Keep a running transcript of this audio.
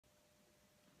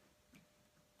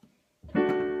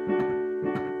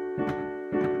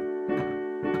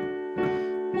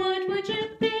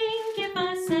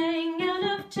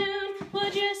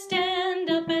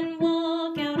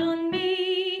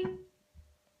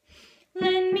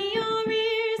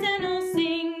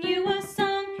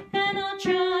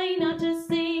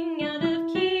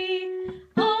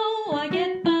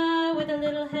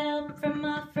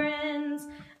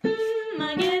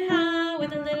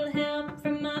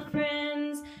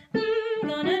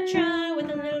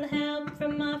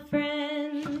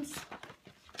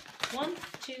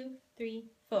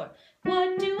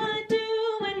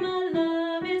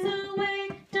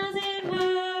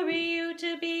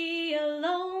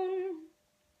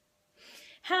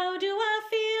How do I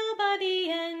feel by the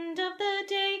end of the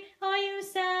day? Are you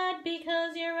sad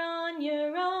because you're on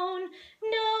your own?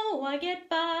 No, I get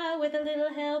by with a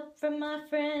little help from my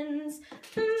friends.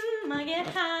 I get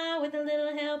high with a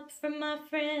little help from my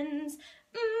friends.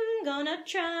 Gonna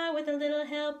try with a little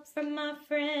help from my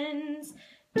friends.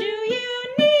 Do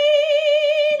you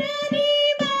need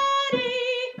anybody?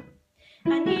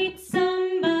 I need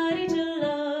somebody to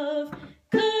love.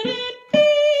 Could it be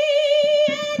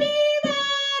anybody?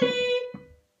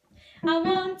 I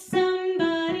want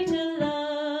somebody to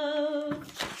love.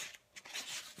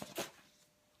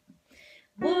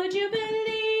 Would you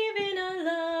believe in a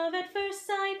love at first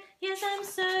sight? Yes, I'm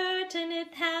certain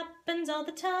it happens all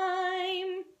the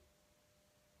time.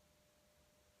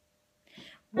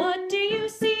 What do you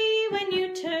see when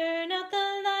you turn out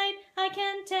the light? I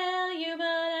can't tell you, but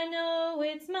I know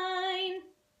it's mine.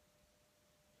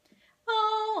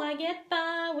 Oh, I get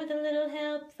by with a little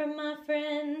help from my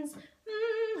friends.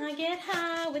 I get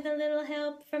high with a little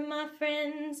help from my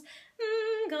friends.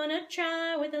 Gonna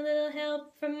try with a little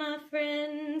help from my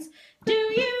friends. Do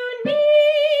you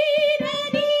need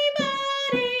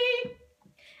anybody?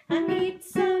 I need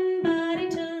somebody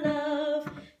to love.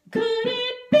 Could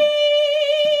it be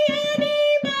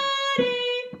anybody?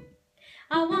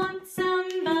 I want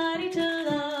somebody to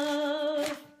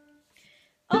love.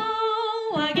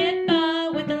 Oh, I get by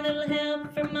with a little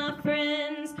help from my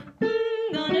friends.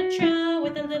 Gonna try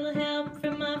with a little help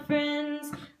from my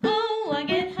friends. Oh, I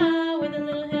get high with a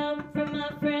little help from my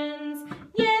friends.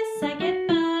 Yes, I get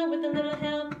by with a little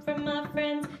help from my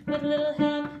friends. With a little help.